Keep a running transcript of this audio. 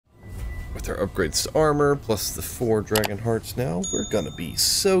With our upgrades to armor, plus the 4 dragon hearts now, we're gonna be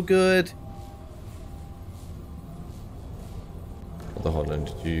so good. Hold on,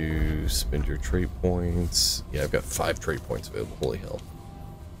 did you spend your trait points? Yeah, I've got 5 trait points available. Holy hell.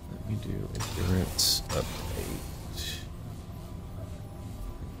 Let me do endurance up 8.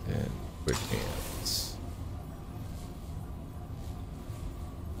 And quick hands.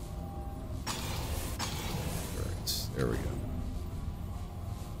 Alright, there we go.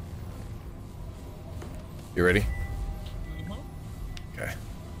 You ready? Okay.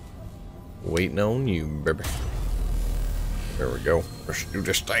 Waiting on you, baby. There we go. Let's do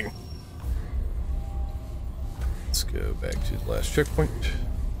this thing. Let's go back to the last checkpoint.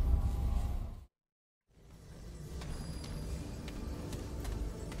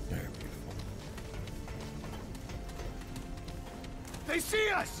 There, beautiful. They see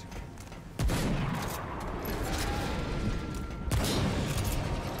us!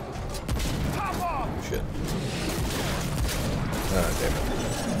 Pop off! Shit. Ah, damn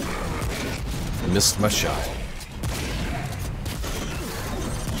it. Missed my shot.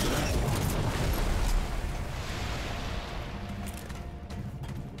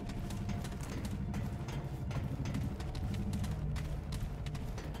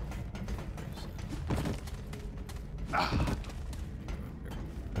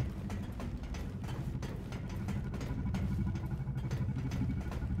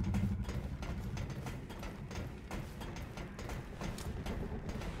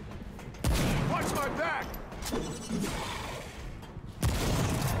 Watch my back!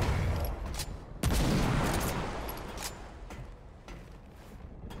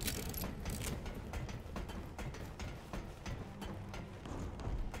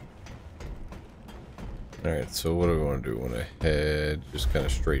 Alright, so what do we want to do? Want to head just kind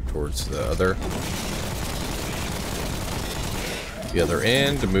of straight towards the other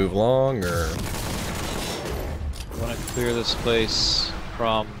end to move along, or want to clear this place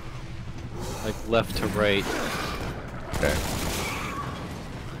from like left to right. okay?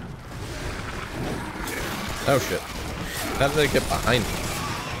 Oh shit! How did they get behind me?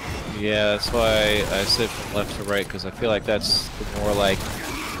 Yeah, that's why I said from left to right, because I feel like that's the more like,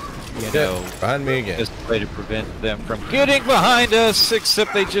 you know, behind me again. just a way to prevent them from getting behind us,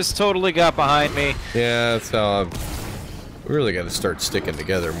 except they just totally got behind me. Yeah, that's how we really got to start sticking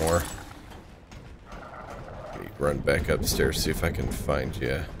together more. Run back upstairs, see if I can find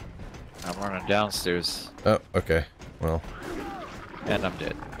you. I'm running downstairs. Oh, okay. Well. And I'm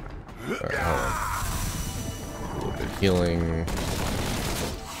dead. Alright, hold on. A little bit of healing.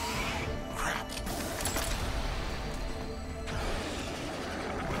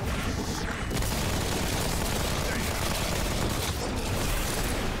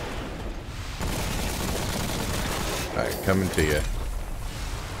 Alright, coming to you.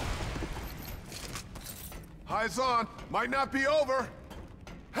 Eyes on. Might not be over.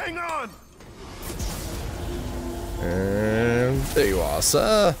 Hang on! And there you are,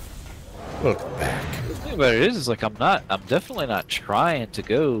 sir. Welcome back. The thing about it is like I'm definitely not trying to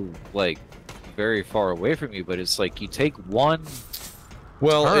go like very far away from you, but it's like you take one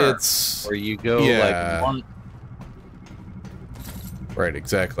turn, it's or you go yeah. like one. Right,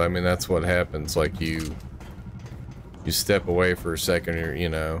 exactly. I mean, that's what happens. Like you step away for a second, or you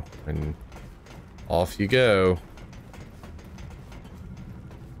know, and off you go.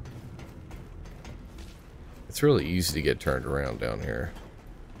 It's really easy to get turned around down here.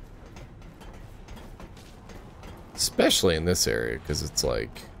 Especially in this area, because it's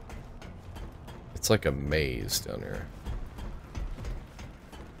like a maze down here.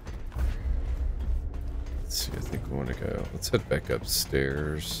 Let's see, I think we want to go. Let's head back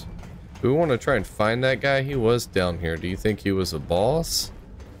upstairs. Do we want to try and find that guy? He was down here. Do you think he was a boss?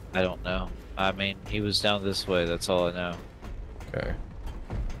 I don't know. I mean, he was down this way, that's all I know. Okay.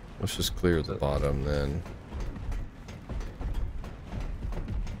 Let's just clear the bottom then.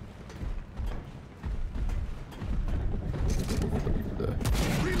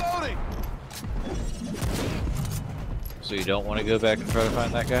 Reloading! So you don't want to go back and try to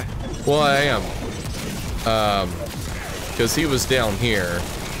find that guy? Well, I am. Because he was down here.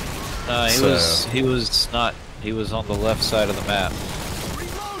 He was on the left side of the map.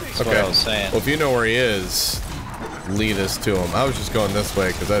 That's what I was saying. Well, if you know where he is, lead us to him. I was just going this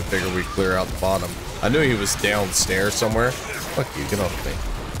way because I figured we'd clear out the bottom. I knew he was downstairs somewhere. Fuck you, get off me.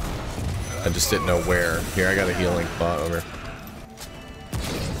 I just didn't know where. Here, I got a healing spot over.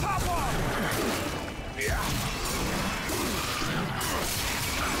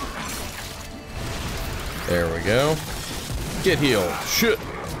 There we go. Get healed. Shit.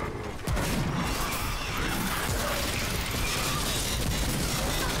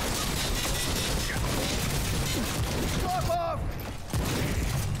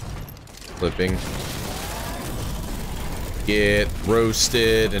 Clipping. Get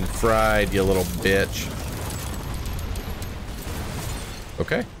roasted and fried, you little bitch.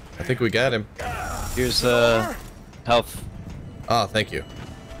 Okay, I think we got him. Here's health. Ah, thank you.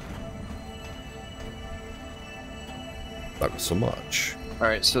 Thank you so much.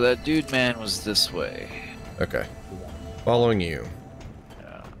 Alright, so that dude man was this way. Okay. Following you.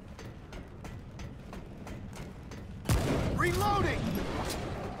 Yeah. Reloading.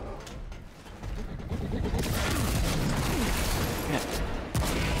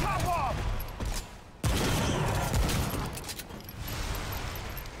 Top off.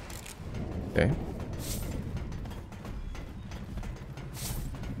 Okay.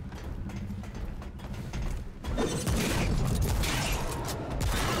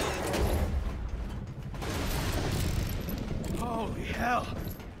 Holy hell.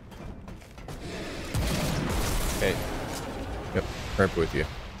 Okay. Yep, right with you.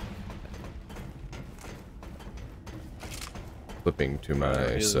 Flipping to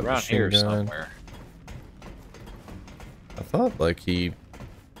my He's around submachine here gun. somewhere. I thought like he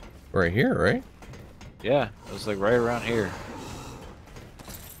right here, right? Yeah, it was like right around here.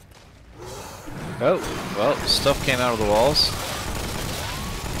 Oh, well, stuff came out of the walls.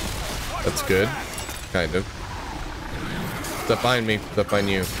 That's good. Kind of. Step behind me. Step behind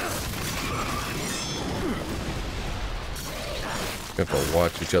you. We have to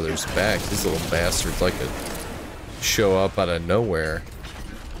watch each other's backs. These little bastards like to show up out of nowhere.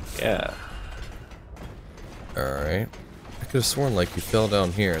 Yeah. Alright. I could have sworn like he fell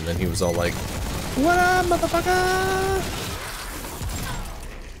down here and then he was all like, "What up, motherfucker?"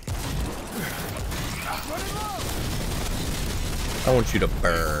 I want you to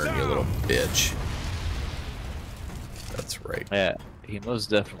burn, you little bitch. That's right. Yeah, he most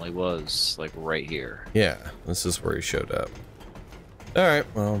definitely was, like, right here. Yeah, this is where he showed up. Alright,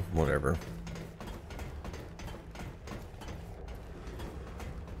 well, whatever.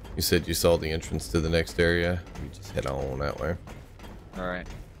 You said you saw the entrance to the next area? You just head on that way. Alright.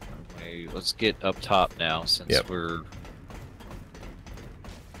 Okay, let's get up top now, since we're...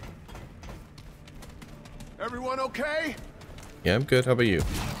 Everyone okay? Yeah, I'm good. How about you?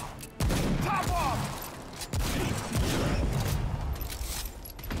 Top off.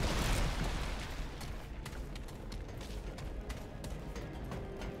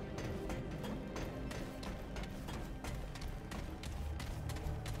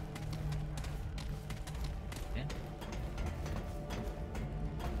 Yeah.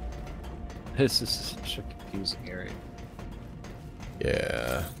 This is such a confusing area.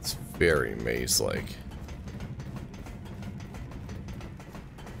 Yeah, it's very maze-like.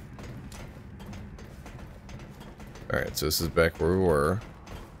 Alright, so this is back where we were.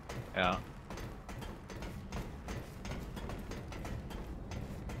 Yeah.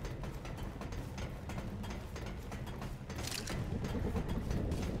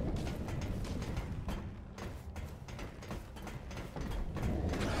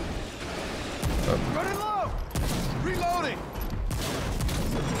 Running low. Reloading.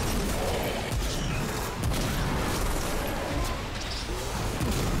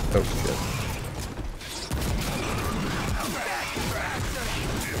 Oh, shit.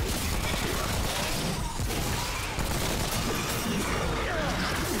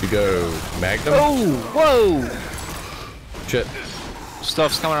 You go Magnum? Oh, whoa! Shit.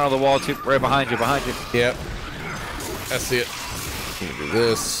 Stuff's coming out of the wall, too, right behind you, Yep. I see it. I'm gonna do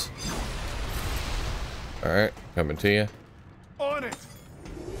this. Alright, coming to you. On it.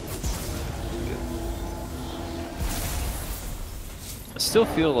 I still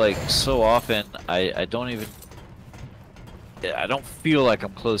feel like so often I don't even... I don't feel like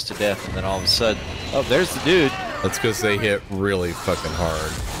I'm close to death, and then all of a sudden, oh, there's the dude. That's because they hit really fucking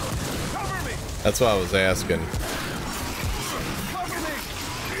hard. Cover me. That's why I was asking. Cover me.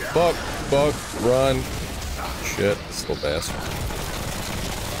 Fuck, fuck, run. Shit, this little bastard.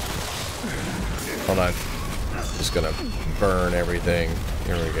 Hold on. Just gonna burn everything.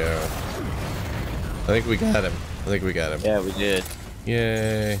 Here we go. I think we got him. I think we got him. Yeah, we did.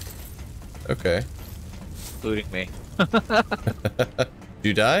 Yay. Okay. Including me. Did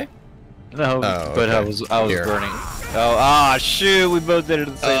you die? No, Oh, but okay. I was Here. burning. Oh, ah, shoot! We both did it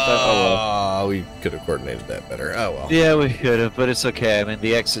at the same time. Oh well. We could have coordinated that better. Oh well. Yeah, we could have, but it's okay. I mean,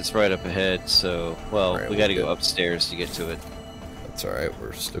 the exit's right up ahead, so well, Alright, we we're got to go good. upstairs to get to it. That's alright.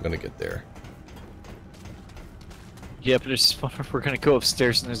 We're still gonna get there. Yeah, but I just wonder if we're gonna go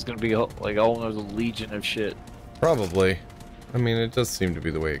upstairs and there's gonna be like a whole other legion of shit. Probably. I mean, it does seem to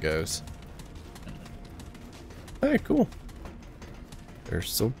be the way it goes. Hey, cool. There's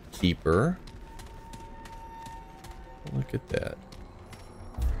some keeper. Look at that.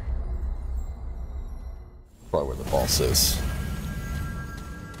 Probably where the boss is.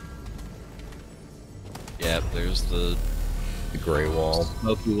 Yep, there's the gray wall.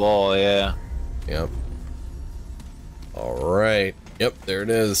 smoky wall, yeah. Yep. Alright. Yep, there it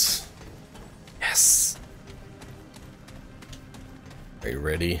is. Yes! Are you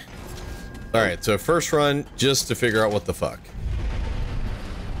ready? Alright, so first run, just to figure out what the fuck.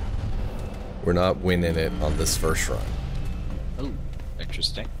 We're not winning it on this first run. Oh,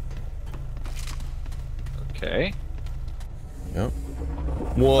 interesting. Okay. Yep.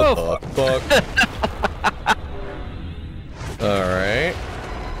 What the fuck? Alright.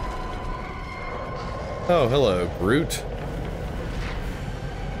 Oh, hello, Groot.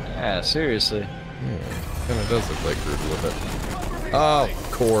 Yeah, seriously. Kinda does look like Groot a little bit. Oh,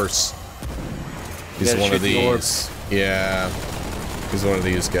 of course. He's one of these. Yeah. He's one of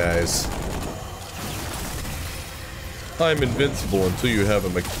these guys. I'm invincible until you have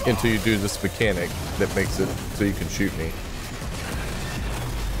until you do this mechanic that makes it so you can shoot me.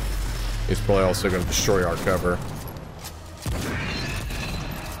 He's probably also going to destroy our cover.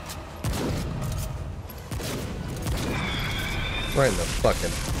 Right in the fucking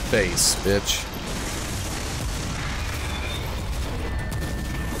face, bitch.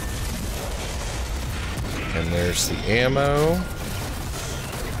 And there's the ammo.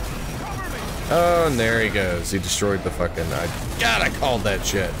 Oh, and there he goes. He destroyed the fucking... God, I called that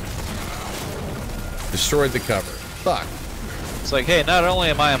shit. Destroyed the cover. Fuck. It's like, hey, not only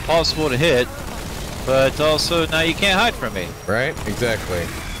am I impossible to hit, but also now you can't hide from me. Right? Exactly.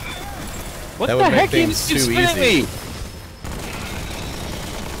 What that the would make heck things is too spinning easy. me?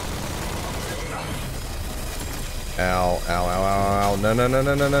 Ow, ow, ow, ow, ow. No, no, no,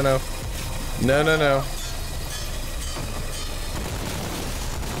 no, no, no, no. No, no, no.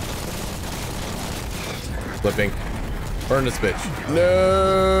 Flipping. Burn this bitch.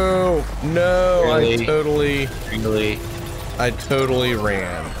 No! No! Really? I totally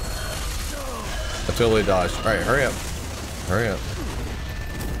ran. I totally dodged. Alright, hurry up. Hurry up.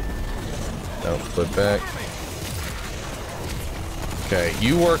 No, flip back. Okay,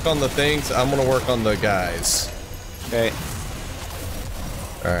 you work on the things. I'm gonna work on the guys. Okay.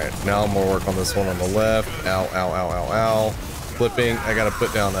 Alright, now I'm gonna work on this one on the left. Ow, ow, ow, ow, ow. Flipping. I gotta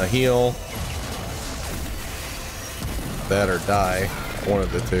put down a heal. That or die. One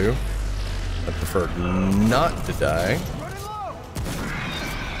of the two. I prefer not to die.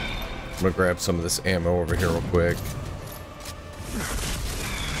 I'm gonna grab some of this ammo over here real quick.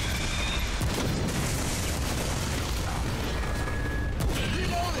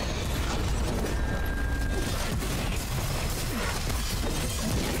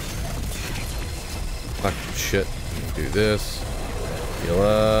 Fucking shit. Do this. Heal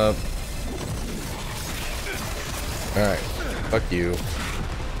up. Alright. Fuck you.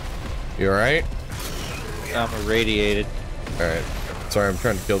 You alright? I'm irradiated. Alright. Sorry, I'm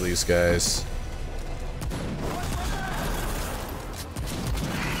trying to kill these guys.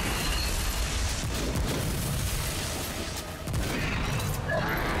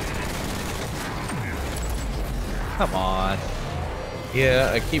 Come on.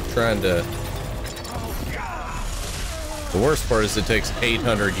 Yeah, I keep trying to... The worst part is it takes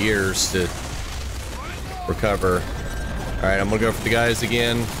 800 years to recover. Alright, I'm gonna go for the guys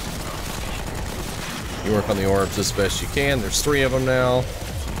again. You work on the orbs as best you can. There's 3 of them now.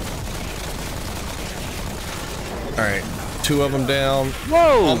 Alright, 2 of them down.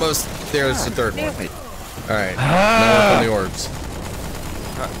 Whoa! Almost. There's the third one. Alright, now work on the orbs.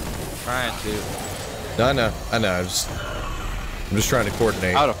 Trying to. No, I know. I'm just trying to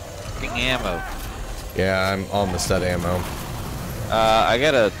coordinate. Out of fucking ammo. Yeah, I'm almost out of ammo. I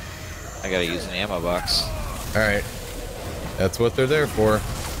gotta use an ammo box. Alright. That's what they're there for.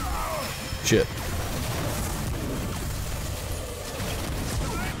 Shit.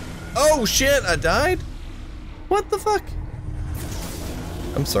 Oh shit, I died? What the fuck?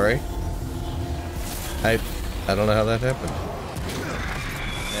 I'm sorry. I don't know how that happened.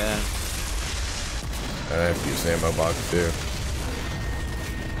 Yeah. I have to use the ammo box too.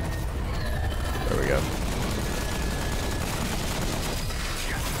 There we go.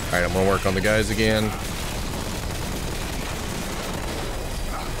 Alright, I'm gonna work on the guys again.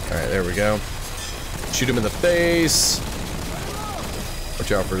 Alright, there we go. Shoot him in the face.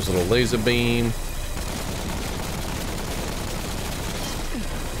 Watch out for his little laser beam.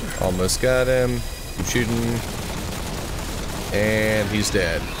 Almost got him. Keep shooting. And he's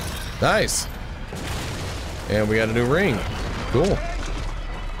dead. Nice. And we got a new ring. Cool.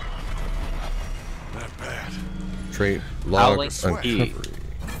 Not bad. Trait log Howling key. uncovery.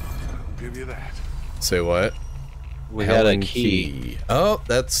 Give you that. Say what? We got a Howling key. Oh,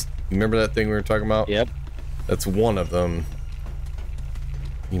 that's... You remember that thing we were talking about? Yep. That's one of them.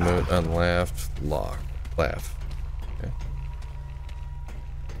 Emote, unlaughed, lock, laugh. Okay.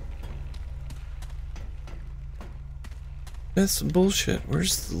 That's some bullshit.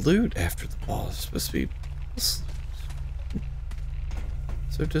 Where's the loot after the ball? It's supposed to be...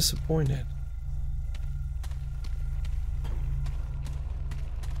 So disappointed.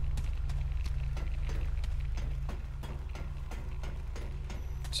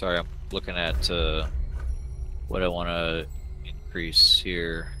 Sorry, I'm looking at what I want to increase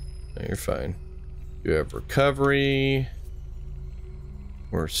here. No, you're fine. You have recovery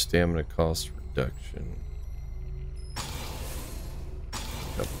or stamina cost reduction.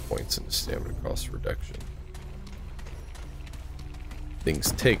 Couple points in the stamina cost reduction.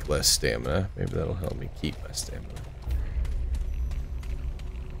 Things take less stamina. Maybe that'll help me keep my stamina.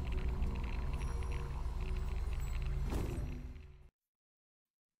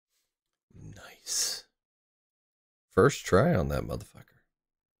 Nice. First try on that motherfucker.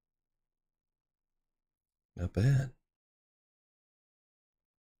 Not bad.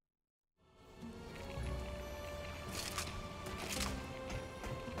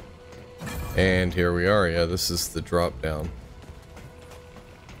 And here we are. Yeah, this is the drop down.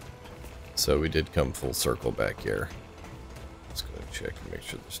 So we did come full circle back here. Just gonna check and make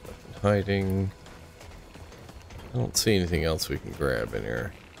sure there's nothing hiding. I don't see anything else we can grab in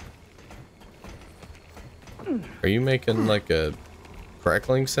here. Are you making like a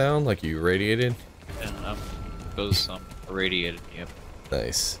crackling sound like you radiated? And goes irradiated, yep.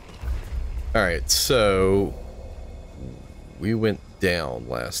 Nice. Alright, so we went down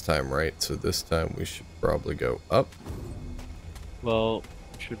last time, right? So this time we should probably go up. Well,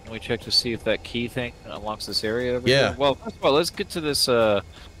 shouldn't we check to see if that key thing unlocks this area over Yeah. here? Well, first of all, let's get to this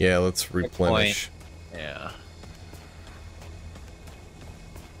Yeah, let's replenish. Yeah.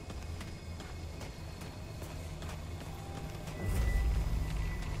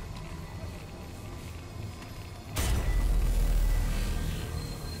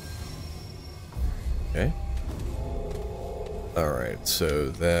 Okay. Alright, so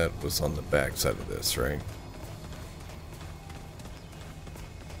that was on the back side of this, right?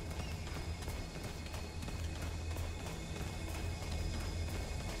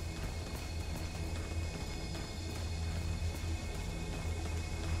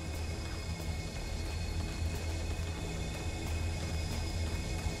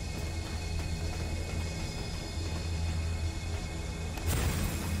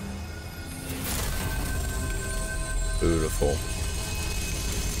 Beautiful.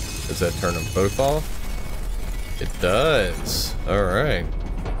 Does that turn them both off? It does. Alright.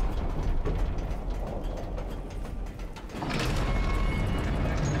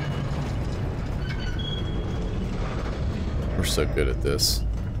 We're so good at this.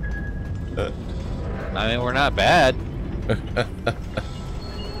 I mean, we're not bad.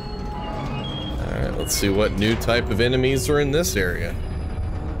 Alright, let's see what new type of enemies are in this area.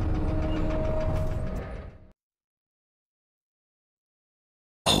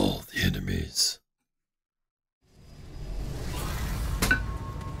 All the enemies.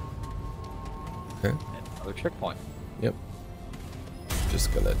 Okay. Another checkpoint. Yep.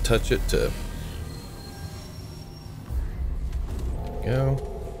 Just gonna touch it to... There we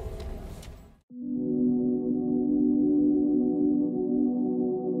go.